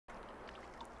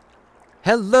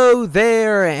Hello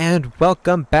there, and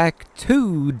welcome back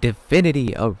to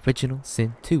Divinity Original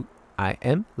Sin 2. I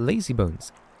am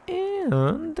LazyBones,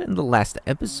 and in the last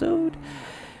episode,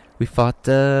 we fought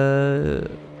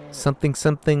something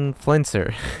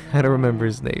Flenser. I don't remember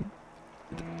his name.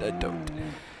 I don't.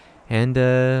 And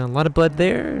a lot of blood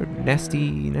there.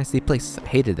 Nasty place. I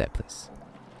hated that place.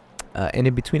 And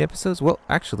in between episodes, well,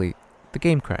 actually, the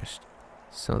game crashed,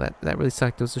 so that really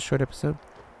sucked. It was a short episode.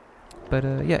 But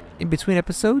yeah, in between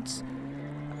episodes,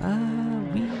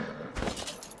 we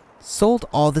sold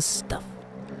all this stuff.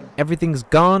 Everything's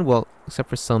gone, well, except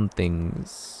for some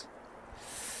things.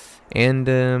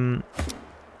 And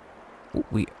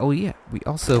we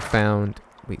also found,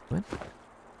 wait, what?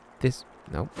 This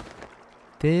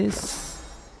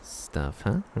stuff,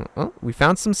 huh? Oh, we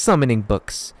found some summoning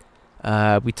books.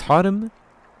 We taught him,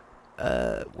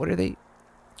 what are they?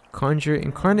 Conjure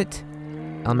Incarnate,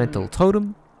 Elemental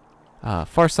Totem,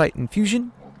 Farsight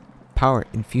Infusion, Power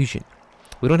Infusion.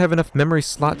 We don't have enough memory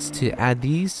slots to add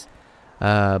these,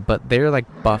 but they're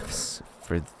like buffs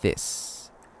for this.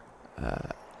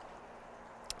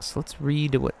 So let's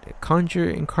read what Conjure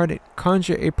Incarnate.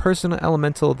 Conjure a personal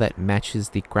elemental that matches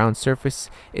the ground surface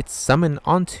it's summoned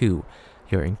onto.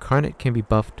 Your incarnate can be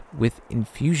buffed with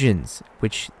infusions,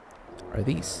 which are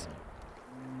these.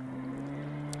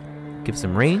 Gives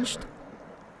them ranged,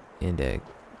 and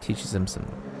teaches them some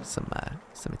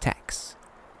attacks.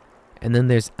 And then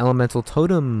there's Elemental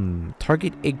Totem.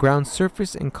 Target a ground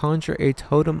surface and conjure a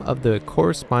totem of the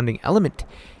corresponding element.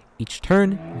 Each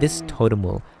turn, this totem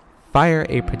will fire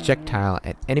a projectile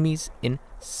at enemies in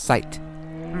sight.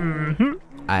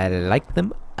 I like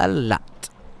them a lot.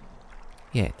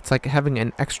 Yeah, it's like having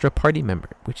an extra party member,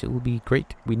 which it will be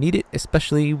great. We need it,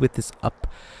 especially with this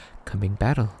upcoming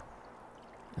battle.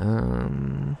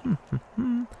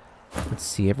 Let's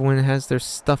see, everyone has their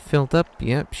stuff filled up.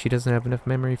 Yep, she doesn't have enough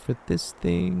memory for this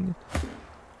thing.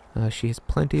 She has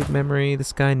plenty of memory.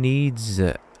 This guy needs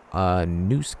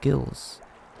new skills.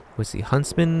 Was he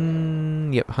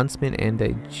Huntsman? Yep, Huntsman and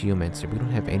a Geomancer. We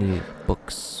don't have any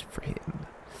books for him,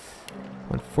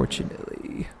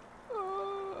 unfortunately.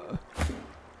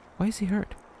 Why is he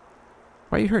hurt?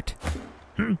 Why are you hurt?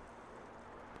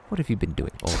 What have you been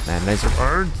doing? Oh man, nice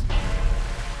burns.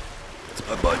 It's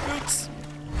my butt boots.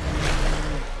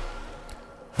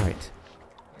 Alright.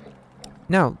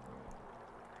 Now,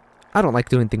 I don't like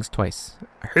doing things twice.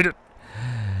 I hate it.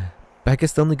 But I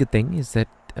guess the only good thing is that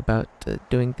about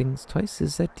doing things twice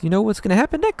is that you know what's going to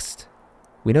happen next.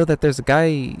 We know that there's a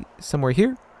guy somewhere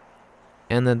here,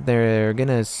 and that they're going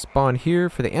to spawn here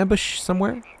for the ambush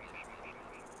somewhere.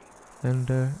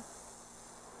 And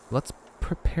let's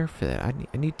prepare for that.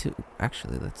 I need to...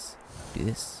 Actually, let's do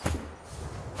this.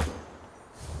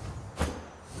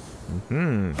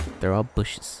 They're all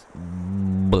bushes.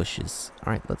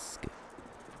 Alright, let's get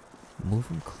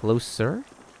moving closer.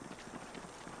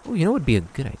 Oh, you know what would be a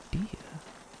good idea?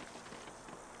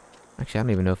 Actually, I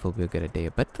don't even know if it'll be a good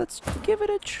idea, but let's give it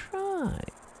a try.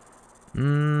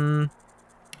 Oh,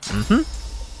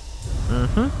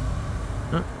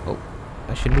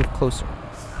 I should move closer.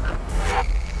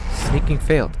 Sneaking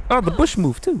failed. Oh, the bush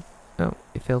moved too. Oh,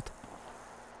 it failed.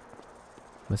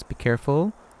 Must be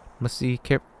careful. Must be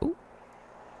careful.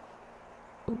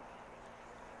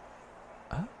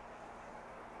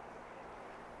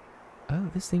 Oh,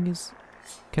 this thing is...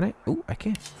 Can I... Oh, I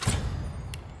can.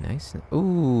 Nice.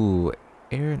 Ooh,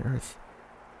 air and earth.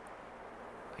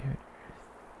 Air and earth.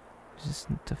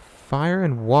 Resistant to fire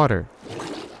and water.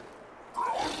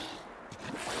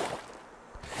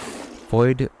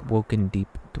 Void Woken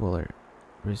Deep Dweller.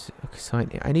 Okay, so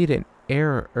I need an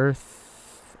air or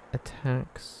earth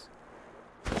attacks.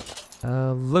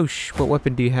 Loesch, what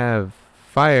weapon do you have?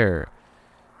 Fire.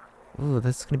 Ooh,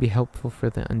 that's gonna be helpful for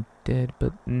the undead,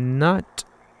 but not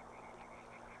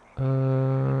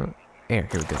air. Here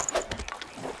we go.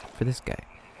 For this guy.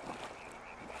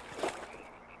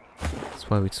 That's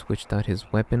why we switched out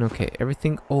his weapon. Okay,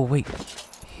 everything. Oh wait,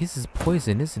 his is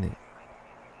poison, isn't it?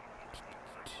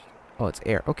 Oh, it's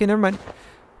air. Okay, never mind.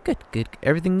 Good.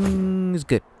 Everything is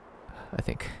good, I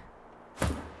think.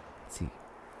 Let's see.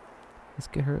 Let's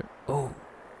get her. Oh.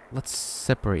 Let's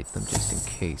separate them just in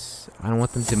case. I don't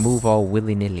want them to move all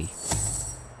willy-nilly.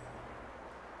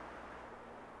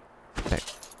 Back.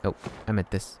 Oh, I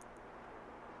meant this.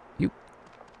 You.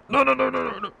 No.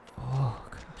 Oh,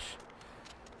 gosh.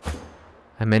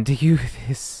 I meant to use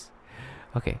this.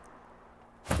 Okay.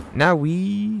 Now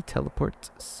we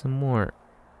teleport some more.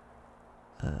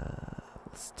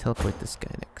 Let's teleport this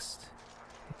guy next.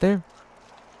 Right there.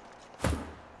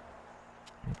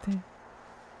 Right there.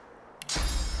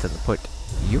 Teleport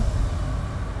you.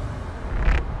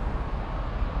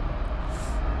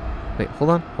 Wait,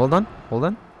 hold on, hold on, hold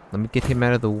on. Let me get him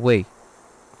out of the way.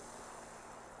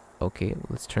 Okay,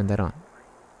 let's turn that on.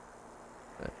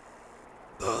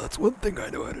 That's one thing I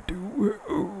know how to do.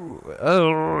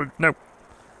 Oh no.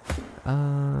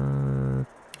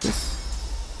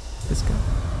 This guy,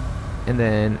 and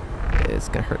then it's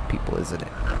gonna hurt people, isn't it?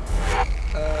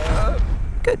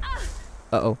 Good.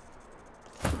 Uh-oh.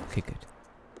 Okay, good.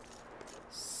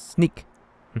 Sneak.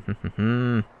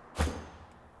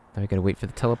 Now I gotta wait for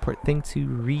the teleport thing to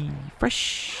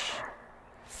refresh.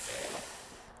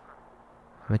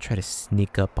 I'm gonna try to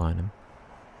sneak up on him.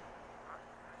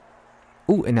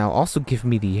 Ooh, and now also give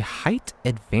me the height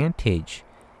advantage.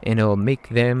 And it'll make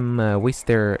them waste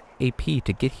their AP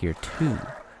to get here too.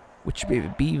 Which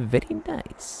would be very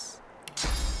nice.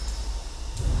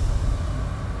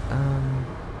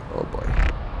 Oh boy.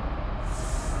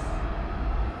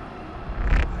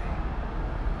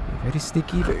 Very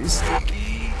sneaky, very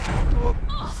sneaky. Oh.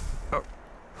 Oh.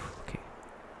 Okay.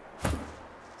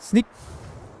 Sneak.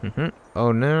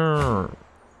 Oh no.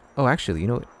 Oh, actually, you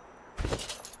know what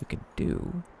we can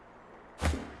do?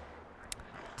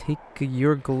 Take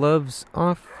your gloves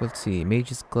off. Let's see,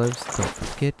 mage's gloves. Don't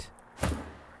forget.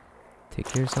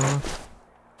 Take yours off.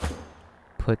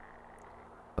 Put.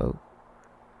 Oh.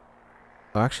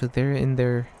 Oh, actually, they're in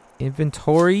their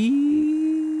inventory.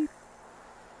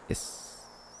 Yes.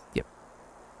 Yep.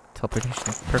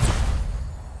 Teleportation. Perfect.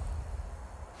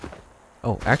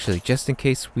 Oh, actually, just in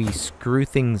case we screw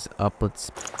things up,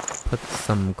 let's put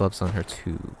some gloves on her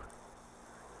too.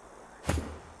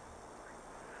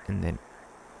 And then,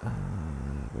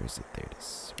 where is it? There it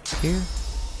is. Right here.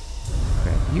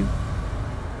 Grab you.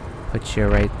 Put you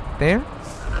right there.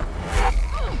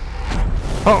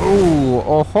 Oh!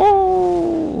 Oh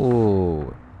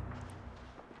ho!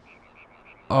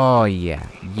 Oh yeah.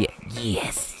 Yeah.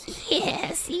 Yes.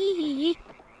 Yes. Hey.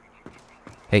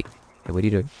 Hey, what are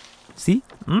you doing? See?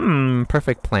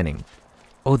 Perfect planning.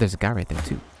 Oh, there's a guy right there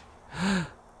too.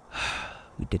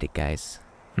 We did it, guys.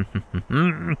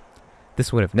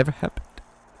 This would have never happened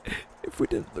if we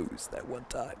didn't lose that one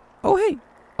time. Oh, hey.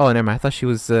 Oh, never mind. I thought she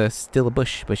was still a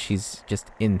bush, but she's just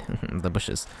in the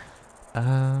bushes.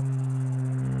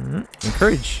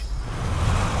 Encourage.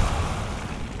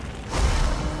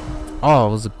 Oh,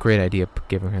 it was a great idea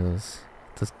giving her those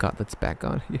gauntlets back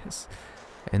on. Yes.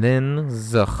 And then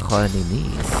the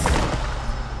honeys.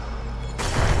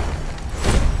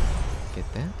 Get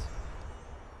that.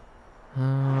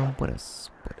 What else?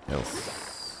 What else?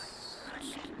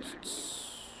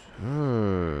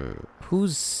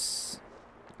 Who's...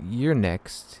 You're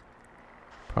next.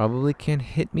 Probably can't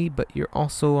hit me, but you're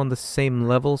also on the same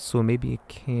level, so maybe it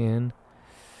can.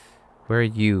 Where are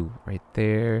you? Right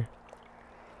there.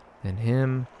 Then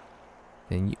him.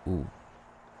 Then you. Ooh.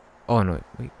 Oh, no.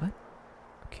 Wait, what?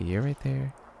 Okay, you're right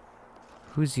there.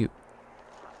 Who's you?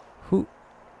 Who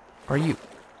are you?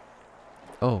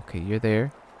 Oh, okay, you're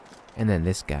there. And then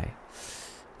this guy.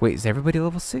 Wait, is everybody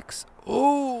level 6?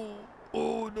 Oh!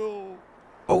 Oh, no.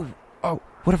 Oh, oh,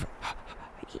 whatever.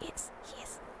 Yes,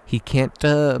 yes. He can't,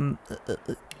 Oh,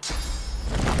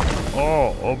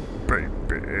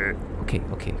 baby. Okay,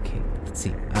 okay, okay. Let's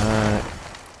see.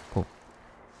 Oh.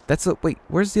 That's a... Wait,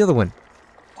 where's the other one?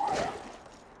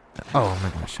 Oh, my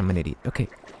gosh, I'm an idiot. Okay.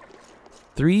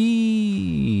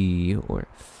 3... Or...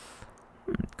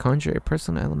 Conjure a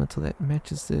personal elemental that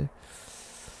matches the...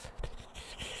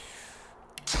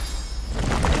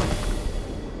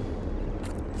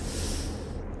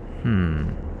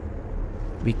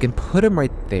 We can put him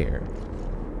right there.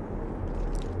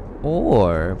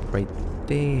 Or right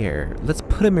there. Let's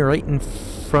put him right in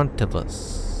front of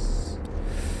us.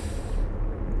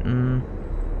 Yeah.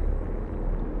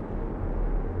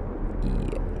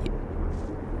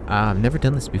 I've never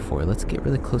done this before. Let's get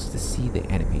really close to see the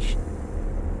animation.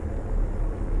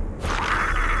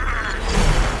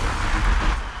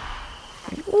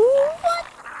 What?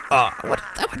 Oh, what?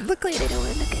 That would look like I don't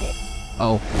want to look at it.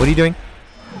 Oh, what are you doing?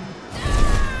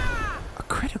 A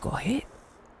critical hit?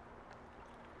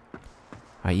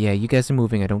 Alright, yeah, you guys are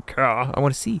moving. I don't care. I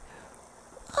want to see.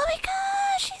 Oh my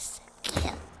gosh, he's so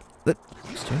cute. Look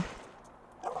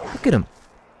at him.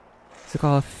 He's like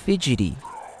all fidgety.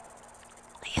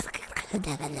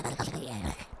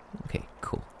 Okay,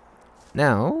 cool.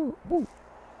 Now, whoa.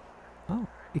 Oh,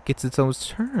 it gets its own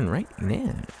turn right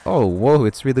now. Oh, whoa,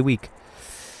 it's really weak.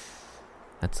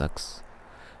 That sucks.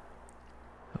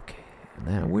 Okay,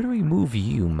 now where do we move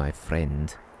you, my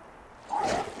friend?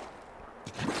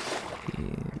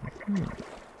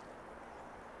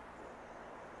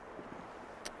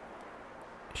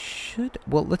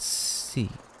 Well, let's see.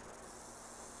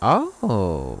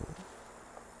 Oh.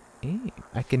 Hey,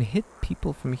 I can hit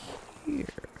people from here?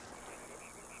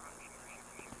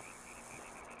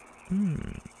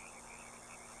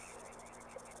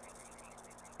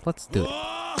 Let's do it.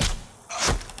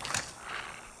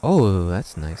 Oh,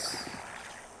 that's nice.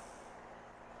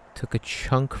 Took a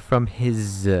chunk from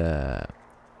his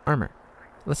armor.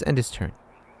 Let's end his turn.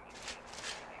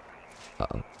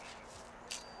 Uh-oh.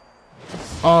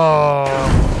 Oh!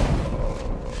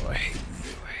 I hate you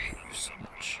so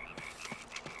much.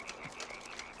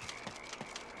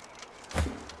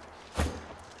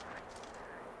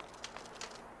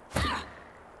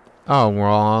 Oh, we're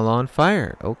all on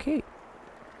fire. Okay.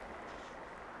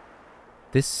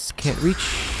 This can't reach...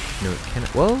 No, it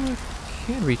cannot... Well, it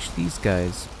can reach these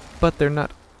guys, but they're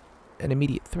not an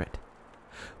immediate threat.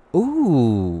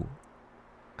 Ooh!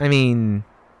 I mean...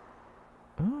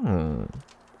 Oh...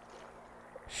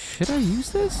 Should I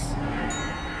use this?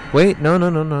 Wait, no.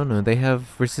 They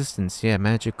have resistance. Yeah,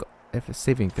 magic...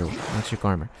 saving throw. Magic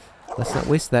armor. Let's not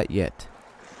waste that yet.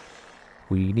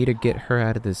 We need to get her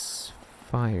out of this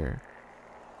fire.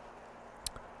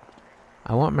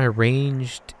 I want my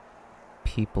ranged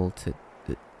people to...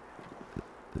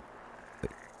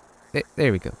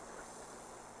 There we go.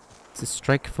 It's a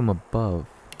strike from above.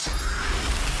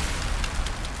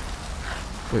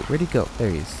 Wait, where'd he go? There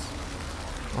he is.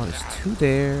 Oh, there's two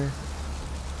there.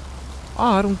 Oh,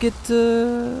 I don't get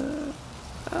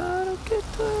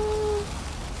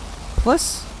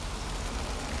plus.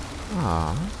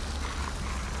 Ah.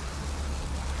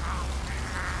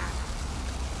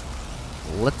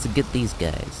 Let's get these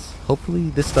guys. Hopefully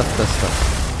this stuff does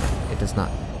stuff. It does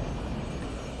not.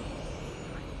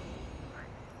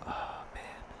 Oh, man.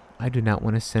 I do not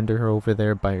want to send her over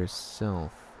there by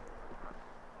herself.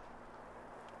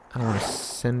 I don't want to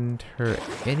send her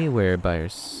anywhere by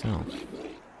herself.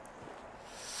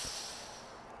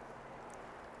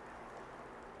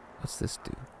 What's this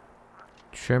do?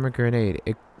 Tremor grenade.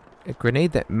 A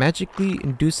grenade that magically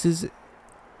induces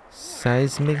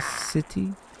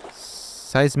seismicity,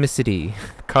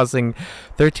 causing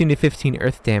 13 to 15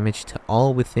 earth damage to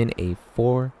all within a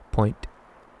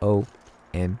 4.0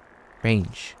 m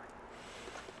range.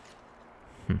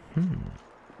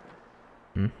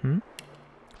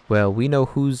 Well, we know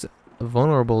who's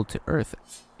vulnerable to earth.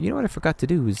 You know what I forgot to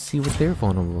do is see what they're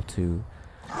vulnerable to.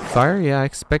 Fire, yeah, I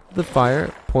expect the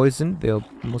fire. Poison, they'll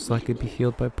most likely be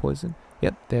healed by poison.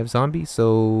 Yep, they have zombie,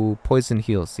 so poison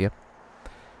heals. Yep.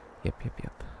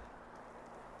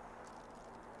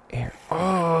 Air.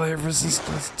 Oh, they have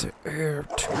resistance to air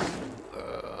too.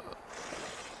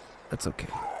 That's okay.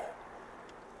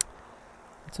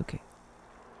 It's okay.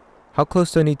 How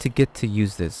close do I need to get to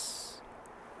use this?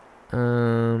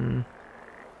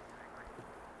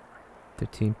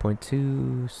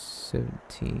 13.2,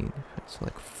 17. It's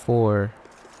like 4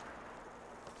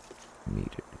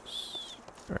 meters.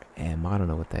 Or M, I don't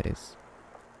know what that is.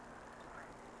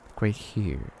 Like right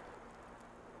here.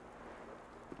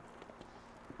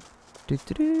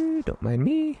 Don't mind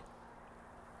me.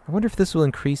 I wonder if this will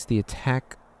increase the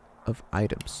attack of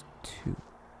items too.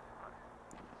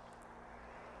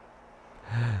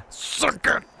 Suck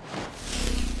it!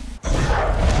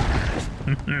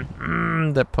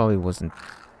 That probably wasn't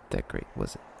that great,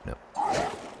 was it? No.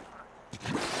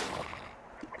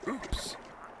 Oops.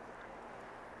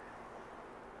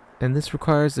 And this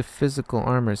requires a physical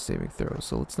armor saving throw,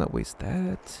 so let's not waste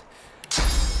that.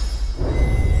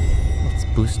 Let's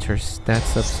boost her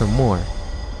stats up some more.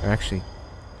 Or actually,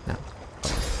 no.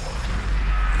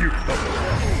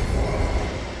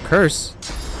 Curse?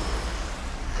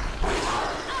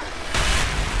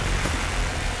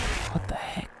 What the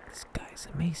heck? This guy's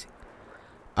amazing.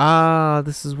 Ah,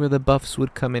 this is where the buffs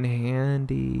would come in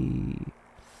handy.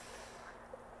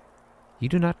 You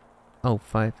do not... Oh,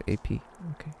 5 AP. Okay.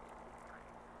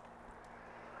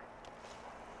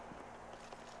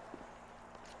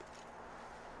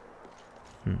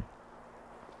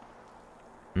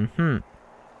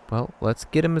 Well, let's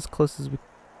get him as close as we...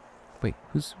 Wait,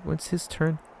 when's his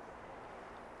turn?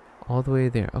 All the way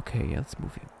there. Okay, yeah, let's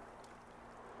move him.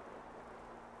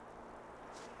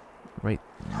 Right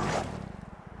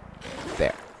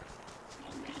there.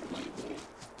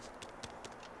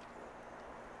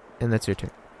 And that's your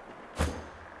turn.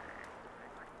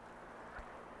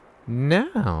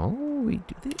 Now we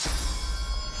do this.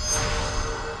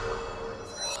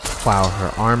 Wow,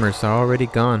 her armor's already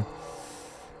gone.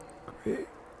 Great.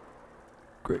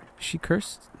 Great. Is she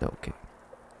cursed? No, okay.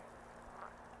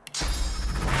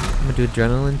 I'm gonna do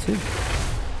adrenaline too.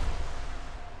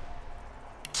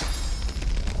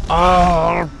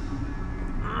 Oh!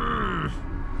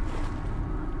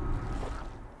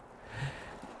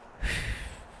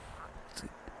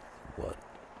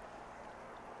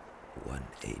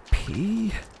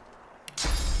 AP.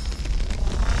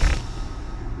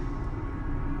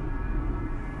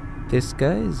 This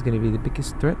guy is gonna be the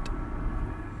biggest threat.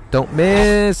 Don't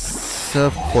miss!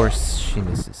 Of course she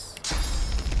misses.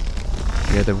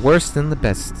 You're the worst and the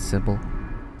best, Sybil.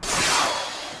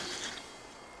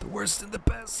 The worst and the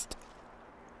best.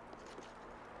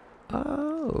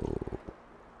 Oh.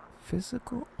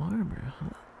 Physical armor,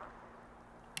 huh?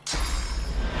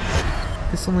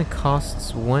 This only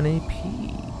costs 1 AP.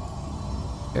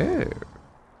 Oh.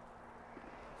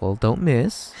 Well, don't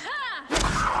miss.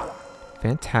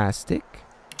 Fantastic.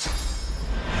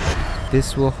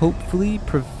 This will hopefully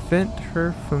prevent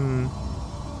her from...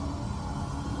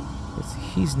 Let's see,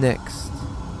 he's next.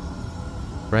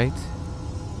 Right?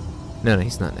 No,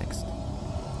 he's not next.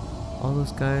 All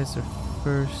those guys are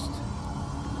first.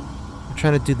 I'm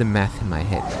trying to do the math in my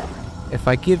head. If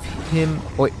I give him...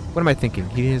 Wait, what am I thinking?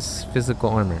 He has physical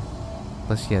armor.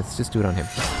 Let's just do it on him.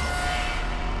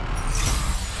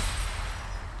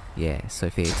 Yeah, so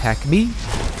if they attack me,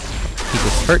 he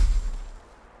gets hurt.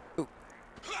 Ooh.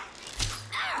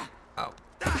 Oh.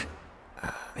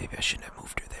 Maybe I shouldn't have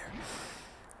moved her there.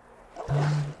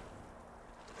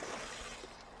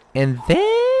 And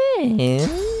then...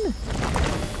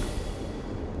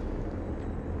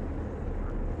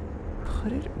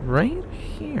 put it right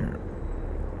here.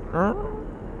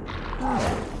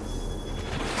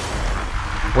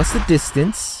 What's the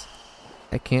distance?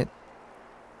 I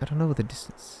don't know the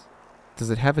distance. Does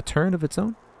it have a turn of its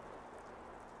own?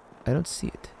 I don't see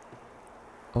it.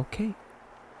 Okay.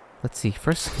 Let's see.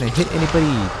 First, can I hit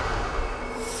anybody?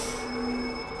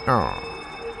 Oh.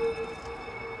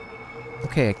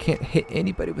 Okay, I can't hit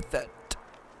anybody with that.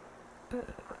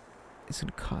 It's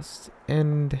gonna cost.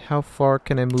 And how far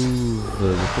can I move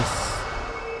with this?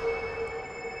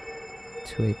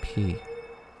 2 AP.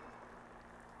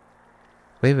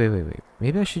 Wait.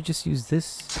 Maybe I should just use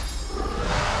this.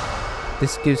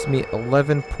 This gives me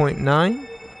 11.9.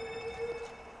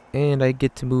 And I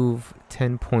get to move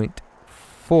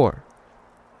 10.4.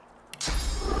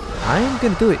 I am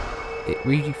gonna do it. It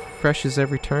refreshes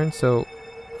every turn, so...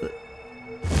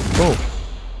 Whoa.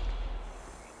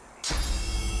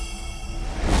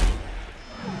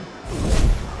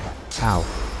 Ow.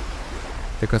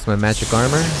 There goes my magic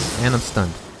armor, and I'm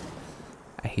stunned.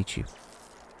 I hate you.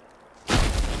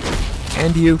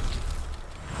 And you.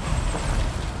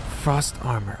 Frost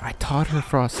armor. I taught her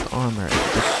frost armor.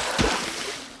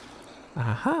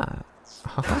 Aha.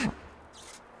 Haha.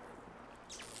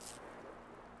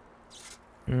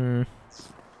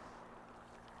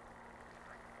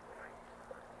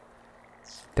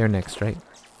 They're next, right?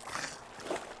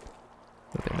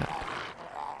 No, they're not.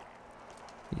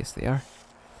 Yes, they are.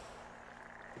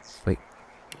 Wait.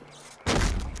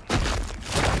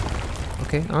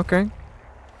 Okay.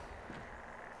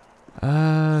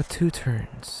 2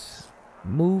 turns.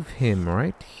 Move him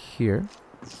right here.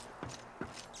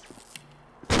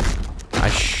 I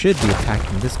should be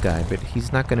attacking this guy, but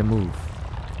he's not gonna move.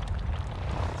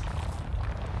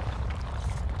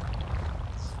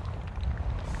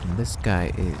 And this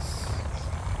guy is...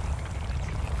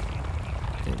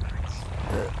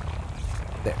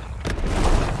 there.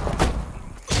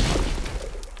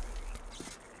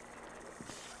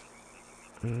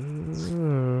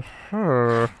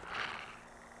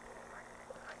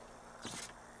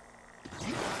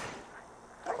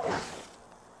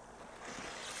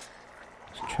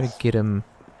 Try to get him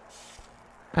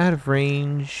out of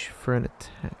range for an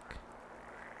attack.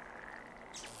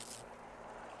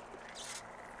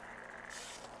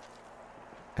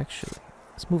 Actually,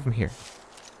 let's move him here.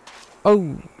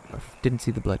 Oh! I didn't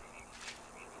see the blood.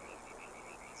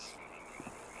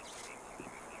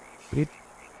 Okay,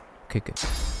 good.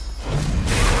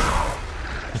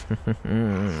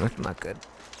 That's not good.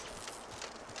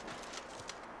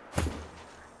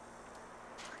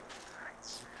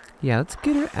 Yeah, let's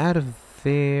get her out of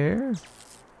there.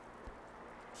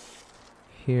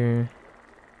 Here.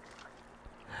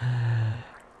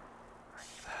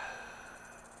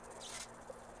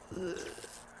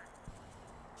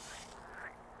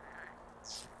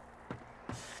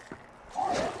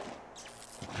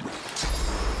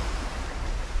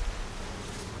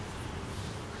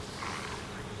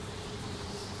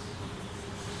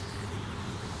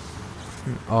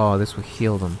 Oh, this will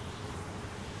heal them.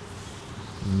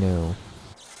 No.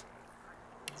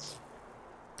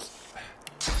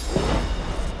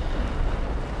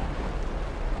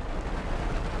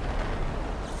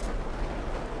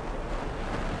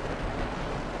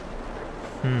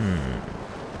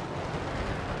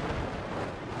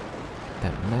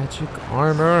 That magic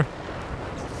armor.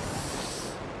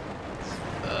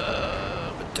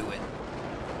 Do it.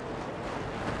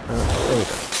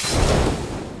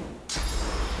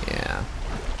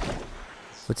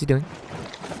 What's he doing?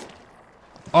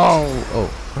 Oh,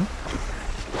 huh?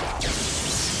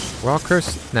 We're all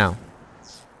cursed now.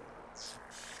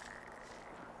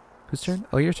 Whose turn?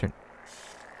 Oh, your turn.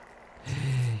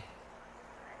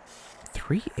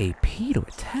 3 AP to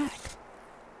attack.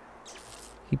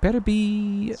 He better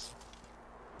be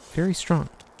very strong.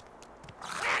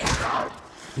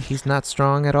 He's not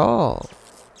strong at all.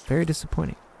 Very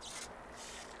disappointing.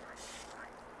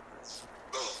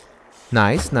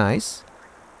 Nice, nice.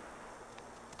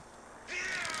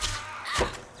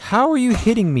 How are you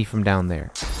hitting me from down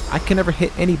there? I can never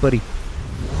hit anybody.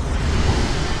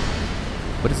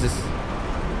 What is this?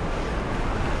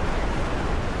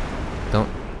 Don't.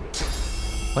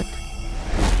 What?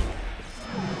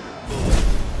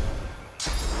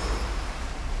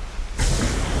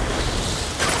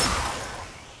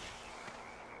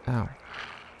 Ow.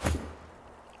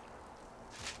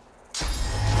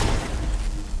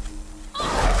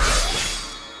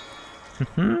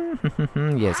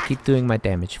 Yes, keep doing my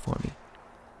damage for me.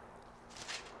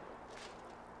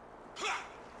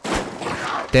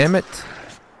 Damn it.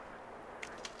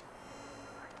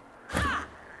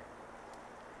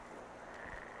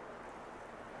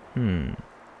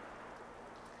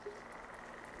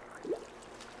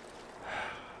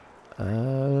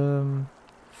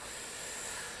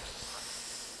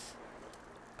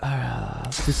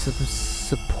 Let's do some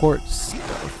support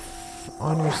stuff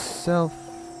on yourself.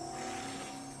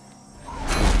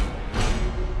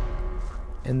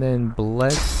 And then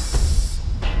bless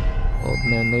old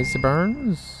man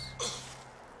LazyBones.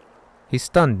 He's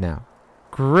stunned now.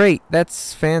 Great,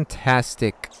 that's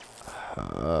fantastic.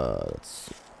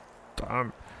 That's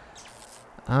dumb.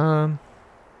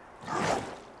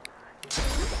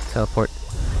 Teleport.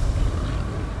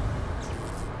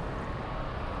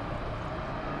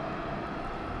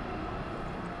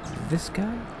 This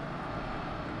guy?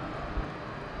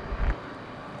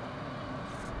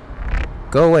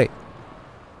 Go away.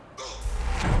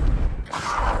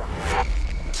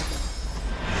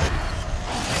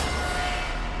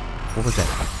 What was that?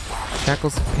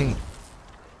 Shackles of Pain.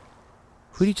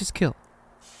 Who did you just kill?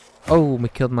 Oh, we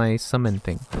killed my summon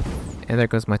thing. And there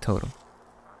goes my totem.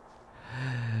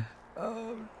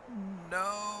 Oh,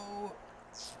 no.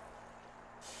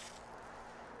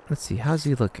 Let's see, how's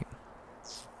he looking?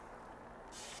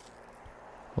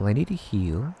 Well, I need to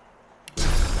heal.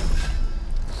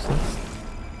 So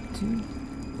let's do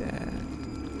that.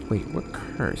 Wait, we're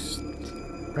cursed,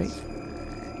 right?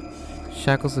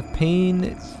 Shackles of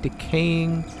Pain,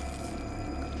 decaying.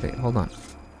 Wait, hold on.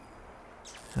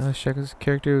 Shackles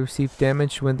character receive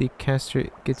damage when the caster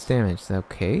gets damaged.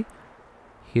 Okay.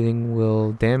 Healing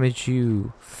will damage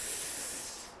you.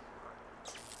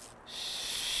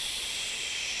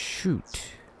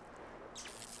 Shoot.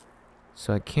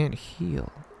 So I can't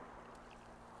heal.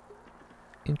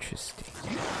 Interesting.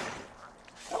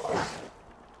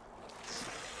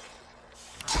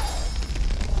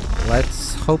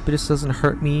 Let's hope this doesn't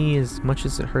hurt me as much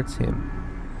as it hurts him.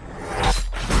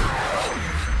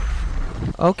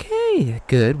 Okay,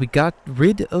 good. We got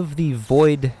rid of the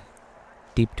Void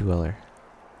Deep Dweller.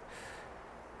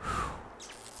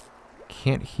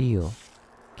 Can't heal.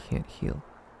 Can't heal.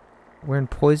 We're in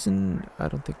poison? I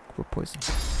don't think we're poisoned.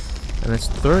 And let's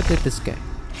throw it at this guy.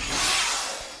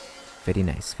 Very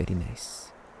nice, very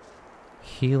nice.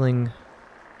 Healing.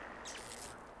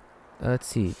 Let's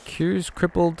see. Cures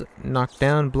crippled, knocked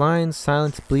down, blind,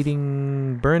 silence,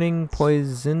 bleeding, burning,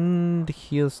 poisoned,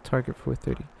 heals target for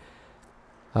 30.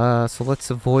 So let's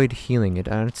avoid healing it.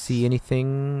 I don't see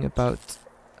anything about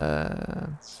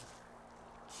cursed.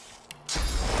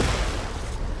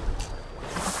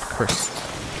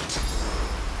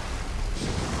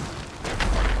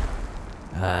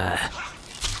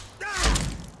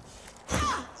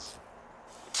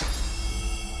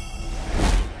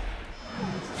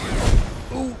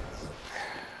 Ooh.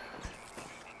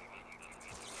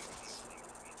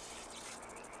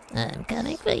 I'm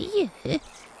coming for you.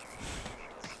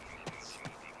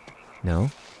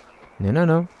 No. No, no,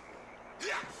 no.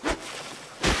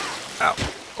 Ow.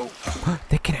 Oh.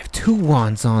 They can have 2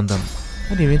 wands on them.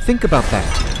 I didn't even think about that.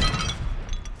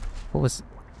 What was...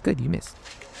 Good, you missed.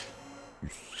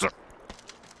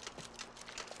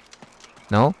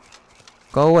 No?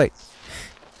 Go away.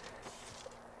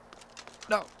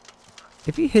 No.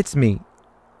 If he hits me...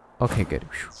 Okay, good.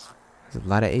 Whew. There's a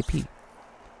lot of AP.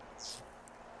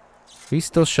 He's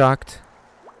still shocked.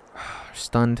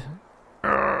 Stunned.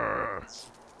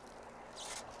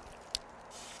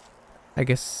 I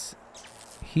guess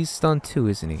he's stunned too,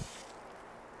 isn't he?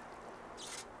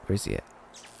 Where's he at?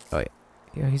 Oh yeah.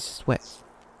 Yeah, he's just wet.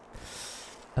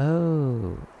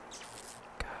 Oh.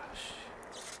 Gosh.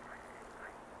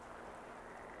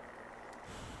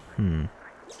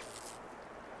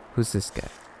 Who's this guy?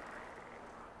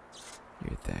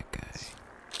 You're that guy.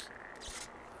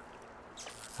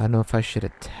 I don't know if I should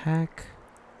attack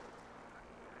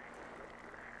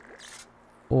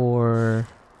or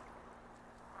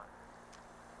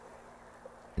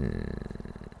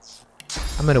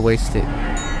I'm gonna waste it.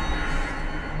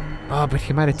 Oh, but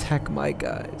he might attack my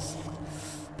guys.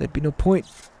 There'd be no point.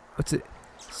 What's it?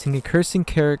 Sing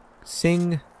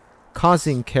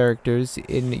causing characters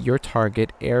in your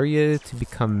target area to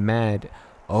become mad.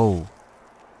 Oh.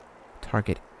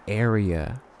 Target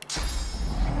area.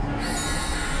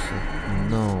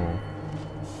 No.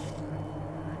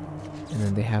 And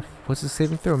then they have, what's the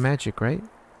saving throw? Magic, right?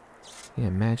 Yeah,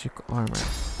 magic armor.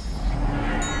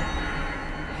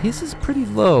 His is pretty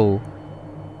low.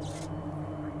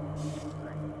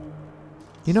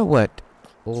 You know what?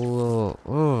 Oh.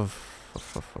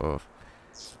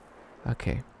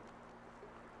 Okay.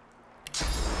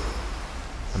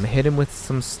 I'm gonna hit him with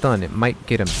some stun. It might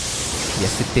get him.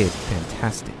 Yes, it did.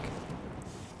 Fantastic.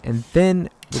 And then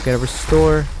we're gonna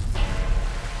restore.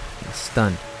 He's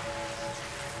stunned.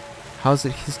 How's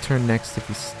it his turn next if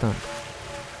he's stunned?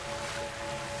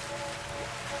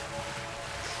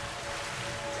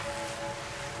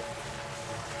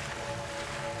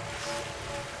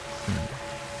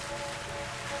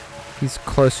 He's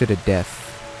closer to death.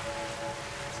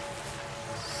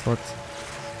 So let's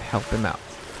help him out.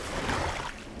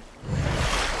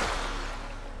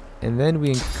 And then we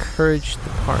encourage the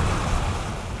party.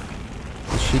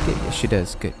 Does she get? Yes, she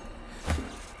does. Good.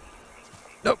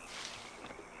 Nope.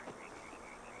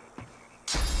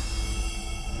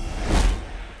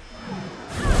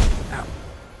 Ow.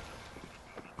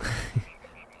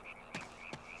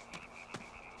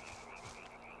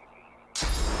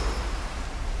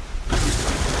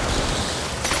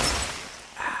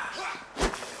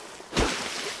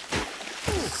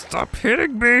 Stop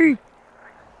hitting me!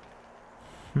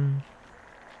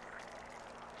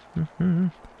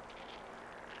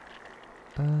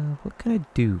 What can I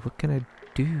do? What can I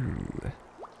do?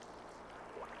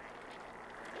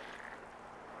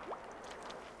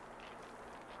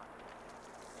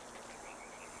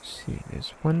 Let's see,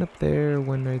 there's one up there,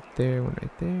 one right there, one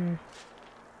right there.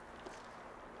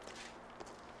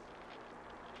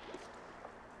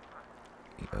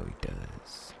 Oh, he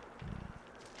does.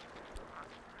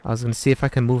 I was gonna see if I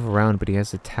can move around, but he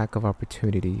has attack of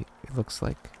opportunity, it looks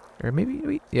like. Or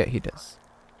maybe, yeah, he does.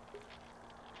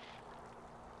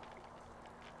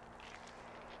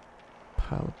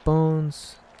 Pile of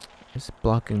bones. It's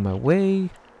blocking my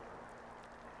way.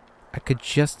 I could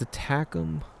just attack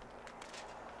him.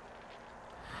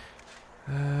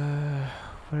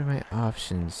 What are my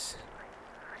options?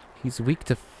 He's weak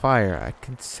to fire. I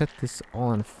can set this all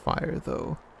on fire,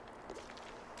 though.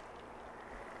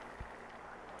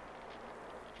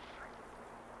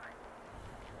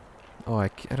 Oh, I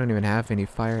don't even have any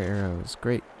fire arrows.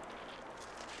 Great.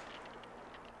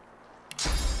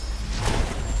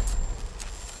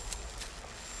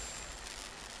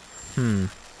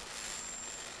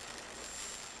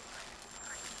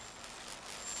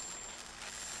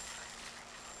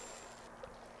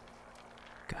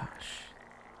 Gosh.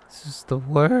 This is the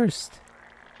worst.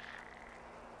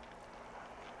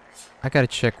 I gotta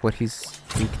check what he's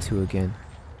weak to again.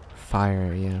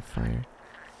 Fire, yeah, fire.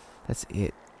 That's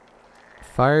it.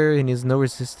 Fire, and he has no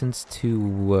resistance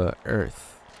to earth.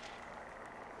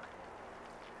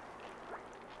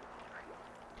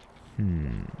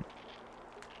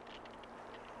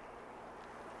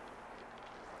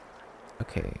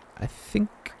 Okay, I think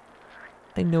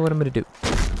I know what I'm gonna do.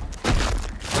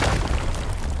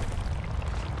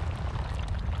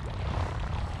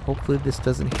 Hopefully this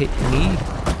doesn't hit me.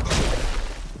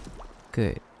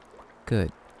 Good.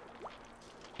 Good.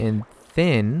 And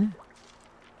then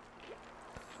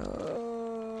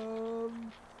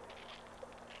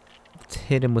let's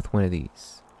hit him with one of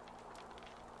these.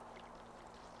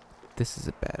 This is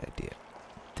a bad idea.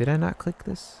 Did I not click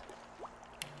this?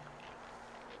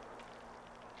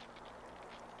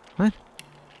 What?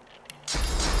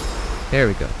 There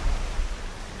we go.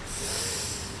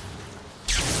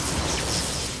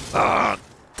 Ah!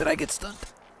 Did I get stunned?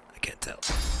 I can't tell.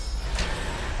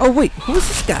 Oh wait, who is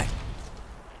this guy?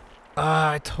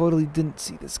 I totally didn't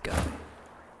see this guy.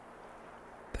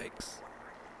 Thanks.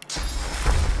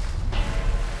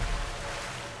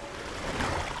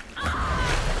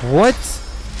 What?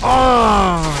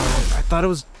 Oh! I thought it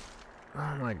was...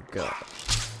 Oh my god.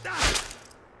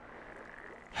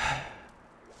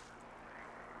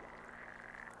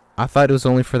 I thought it was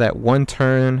only for that one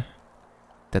turn.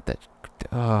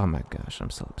 Oh my gosh, I'm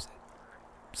so upset.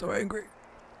 So angry.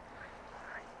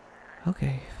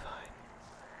 Okay, fine.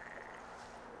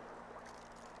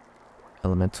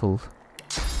 elemental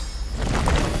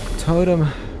totem.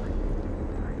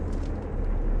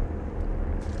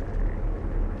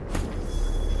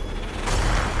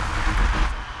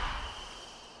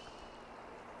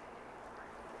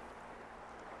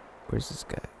 Where's this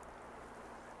guy?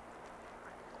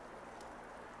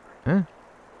 Huh?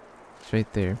 It's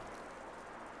right there.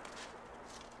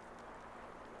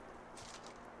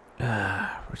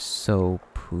 Ah, we're so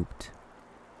pooped.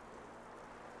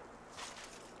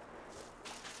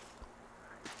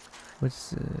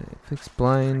 What's fix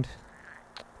blind?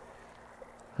 I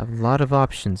have a lot of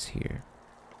options here.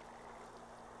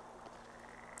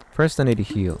 First, I need to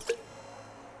heal.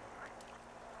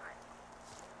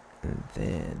 And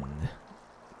then...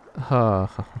 Oh.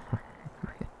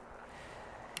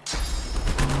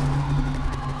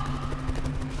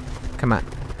 Come on.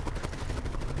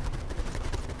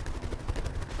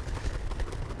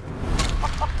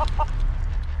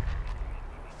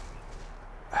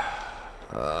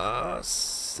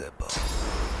 Sybil.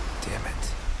 Damn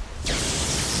it.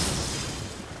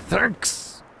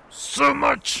 Thanks so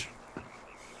much.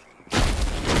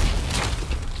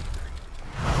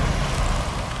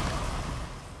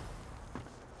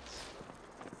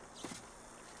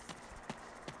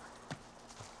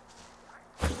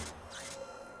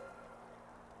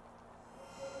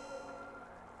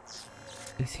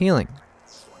 He's healing.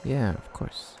 Yeah, of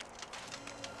course.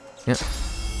 Yep.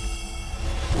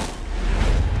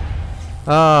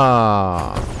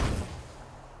 Oh.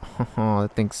 Oh,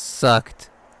 that thing sucked.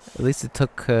 At least it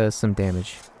took some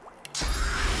damage.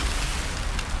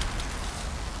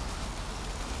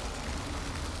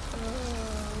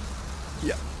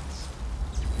 Yeah.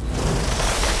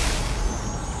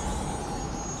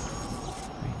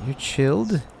 You're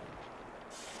chilled.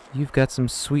 You've got some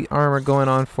sweet armor going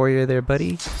on for you there,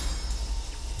 buddy.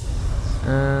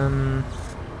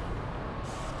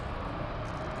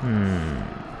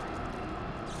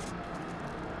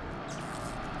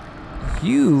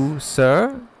 You,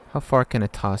 sir? How far can I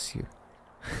toss you?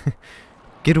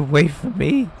 Get away from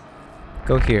me.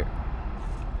 Go here.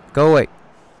 Go away.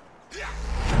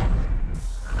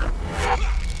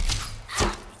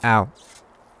 Ow.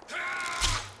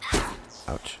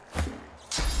 Ouch.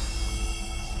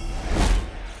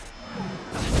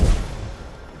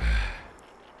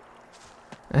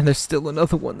 And there's still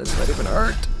another one that's not even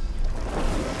hurt.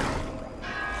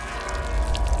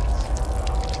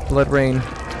 Blood rain.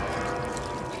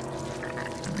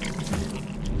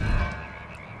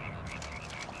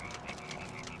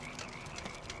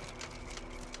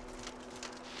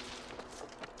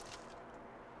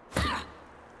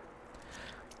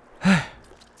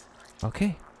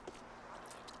 Okay.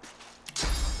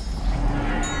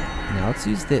 Now let's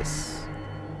use this.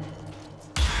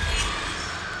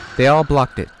 They all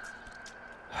blocked it.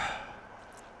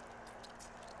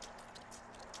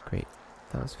 Great.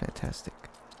 That was fantastic.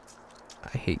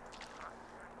 I hate.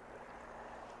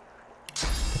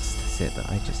 That's it, though.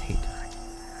 I just hate.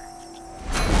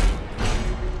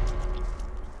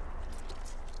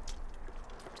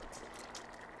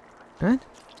 What?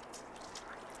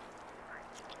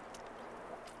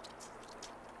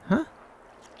 Huh?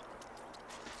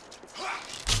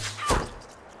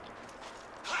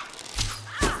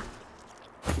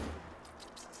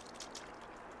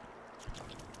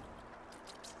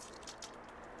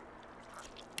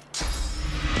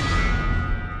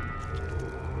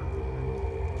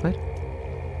 What?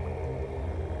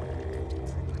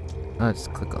 I'll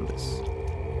just click on this.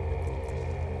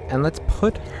 And let's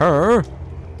put her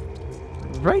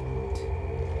right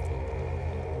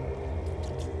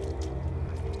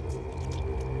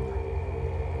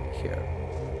here.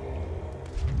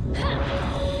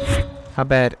 How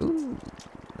bad? Ooh,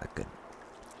 not good.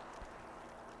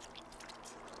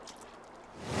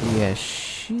 Yeah,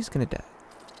 she's gonna die.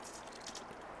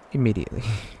 Immediately.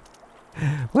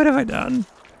 What have I done?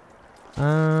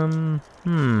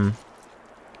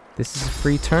 This is a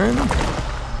free turn.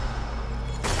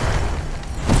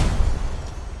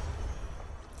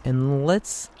 And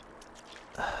let's...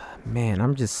 man,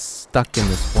 I'm just stuck in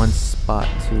this one spot,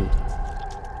 too.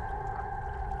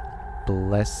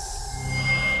 Bless...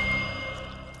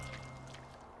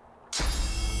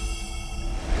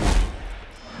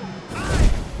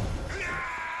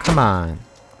 Come on.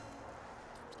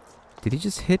 Did he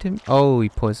just hit him? Oh, he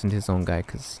poisoned his own guy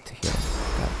because to heal him.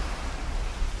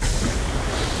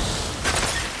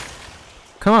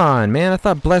 Come on, man. I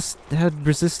thought Bless had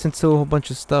resistance to a whole bunch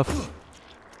of stuff.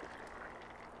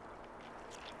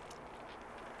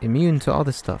 Immune to all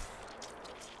this stuff.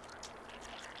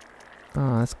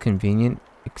 Oh, that's convenient.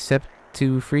 Except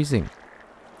to freezing.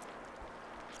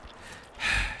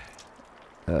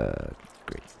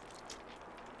 Great.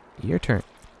 Your turn.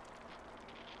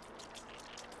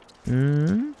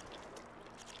 Mm-hmm.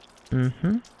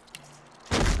 Mm-hmm.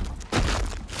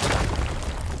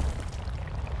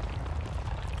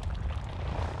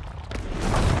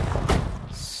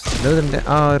 Slow them down.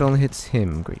 Oh, it only hits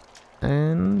him. Great.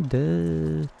 And,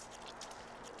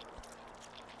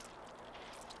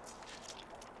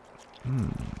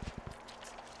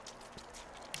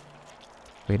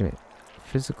 Wait a minute.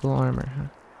 Physical armor, huh?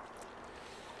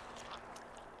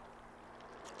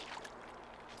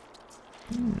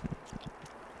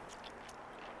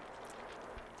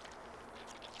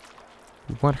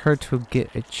 We want her to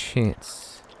get a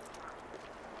chance.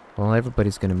 Well,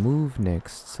 everybody's gonna move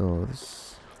next, so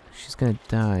she's gonna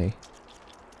die.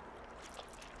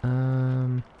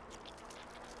 I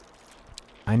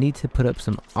need to put up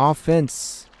some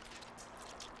offense.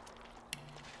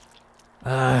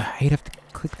 I hate have to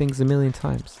click things a million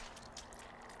times.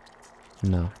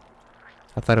 No.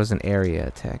 I thought it was an area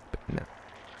attack, but no.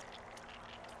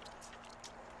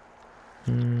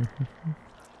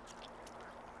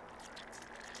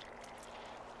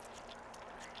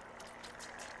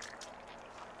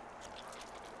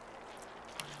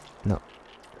 No.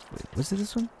 Wait, was it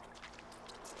this one?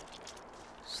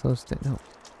 Slow down. No.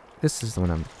 This is the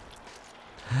one I'm...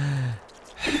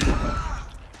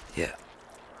 Yeah.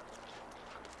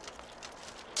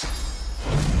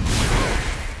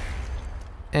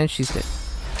 And she's dead.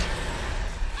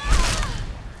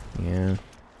 Yeah.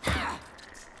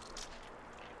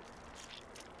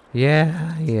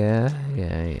 Yeah.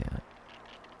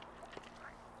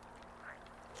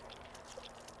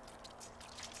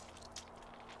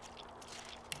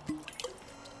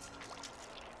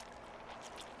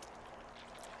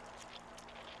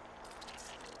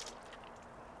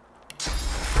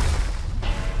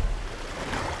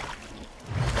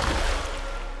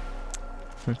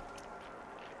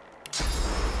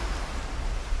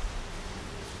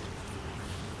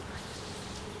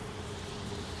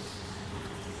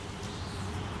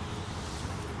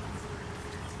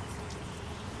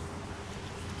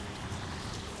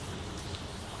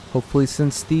 Hopefully,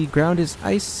 since the ground is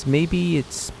ice, maybe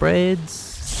it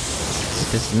spreads. It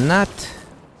does not.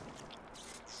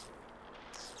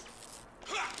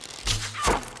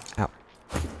 Ow.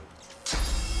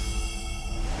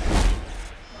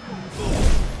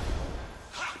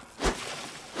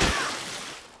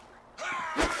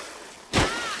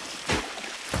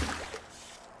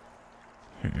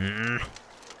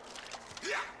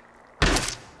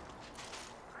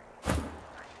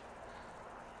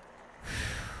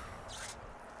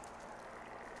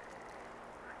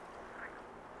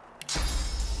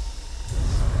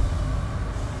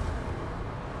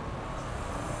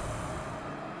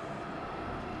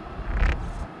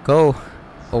 Go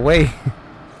away,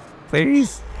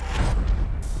 please.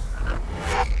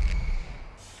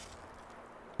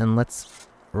 And let's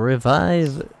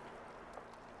revive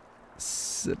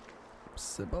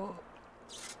Sybil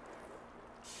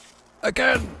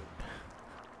again.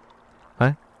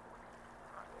 What?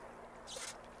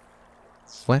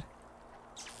 What?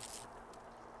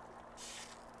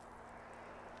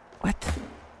 What?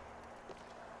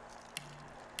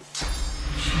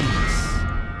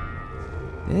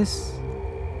 This?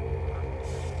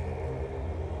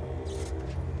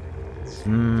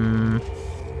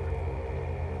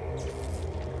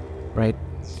 Right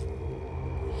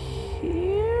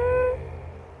here?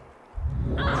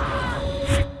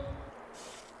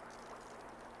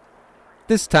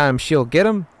 This time she'll get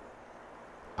him.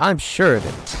 I'm sure of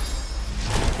it.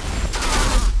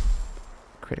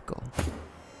 Critical.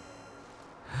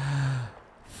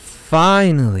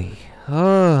 Finally.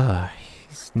 Oh,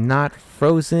 he's not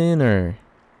frozen or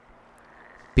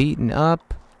beaten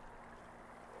up.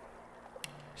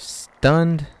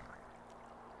 Stunned.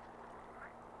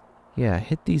 Yeah,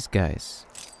 hit these guys.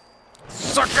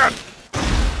 Suck it!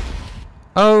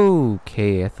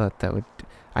 Okay, I thought that would...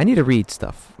 I need to read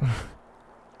stuff.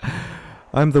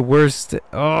 I'm the worst.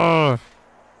 Oh.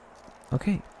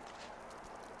 Okay.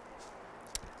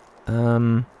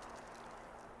 Gosh,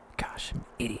 I'm an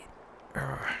idiot.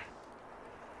 Urgh.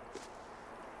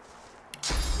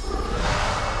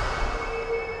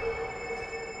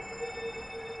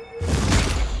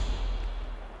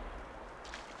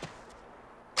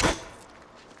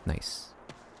 Nice.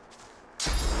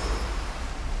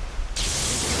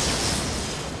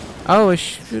 Oh, I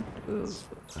should...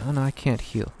 oh no, I can't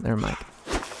heal. Never mind.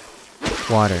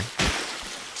 Water.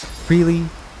 Really?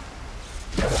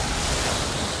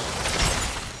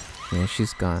 Yeah,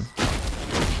 she's gone.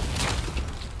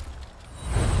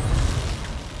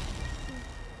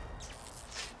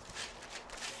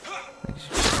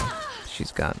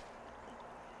 she's gone.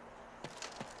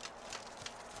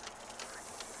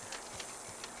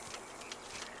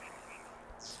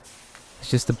 It's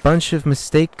just a bunch of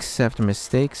mistakes after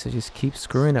mistakes. I just keep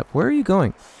screwing up. Where are you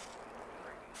going?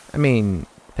 I mean,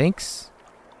 thanks,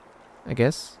 I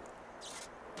guess.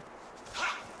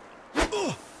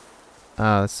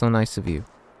 That's so nice of you.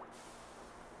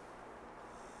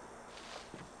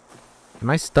 Am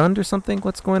I stunned or something?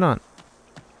 What's going on?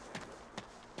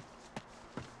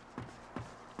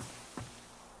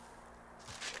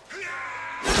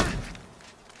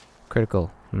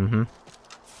 Critical. Mm-hmm.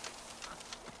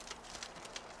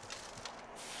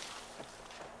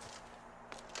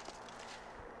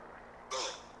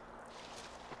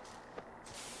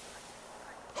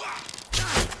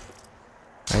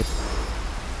 Right.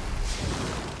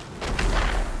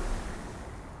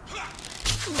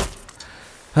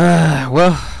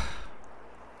 Well,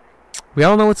 we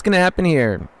all know what's gonna happen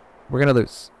here. We're gonna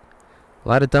lose. A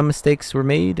lot of dumb mistakes were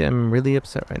made. I'm really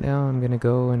upset right now. I'm gonna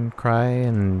go and cry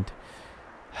and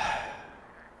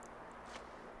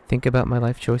think about my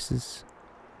life choices.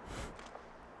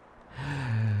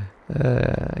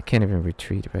 I can't even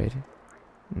retreat, right?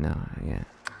 No, yeah.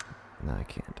 No, I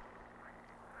can't.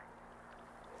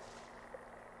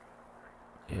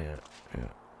 Yeah.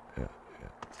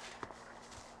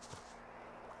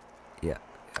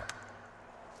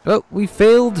 Oh, we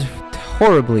failed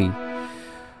horribly.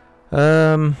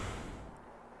 And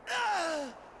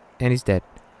he's dead.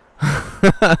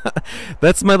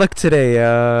 That's my luck today.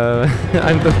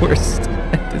 I'm the worst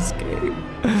at this game.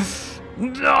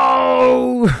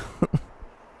 No!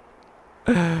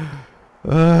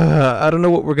 I don't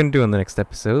know what we're gonna do on the next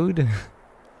episode.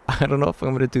 I don't know if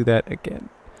I'm gonna do that again.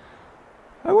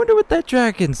 I wonder what that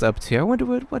dragon's up to. I wonder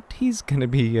what he's gonna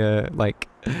be like.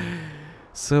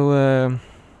 So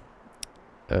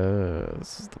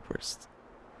this is the worst.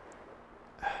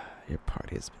 Your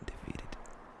party has been defeated.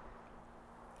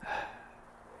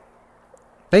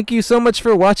 Thank you so much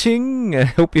for watching. I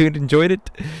hope you enjoyed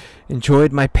it.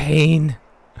 Enjoyed my pain.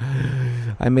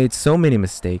 I made so many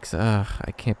mistakes.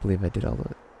 I can't believe I did all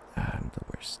of it. I'm the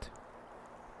worst.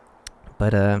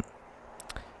 But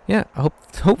yeah,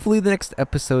 hopefully the next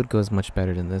episode goes much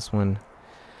better than this one.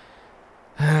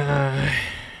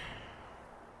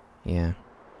 Yeah.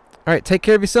 Alright, take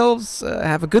care of yourselves.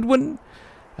 Have a good one.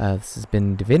 This has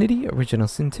been Divinity Original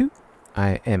Sin 2.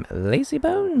 I am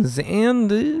LazyBones,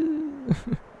 and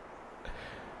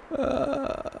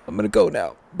I'm gonna go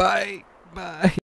now. Bye. Bye.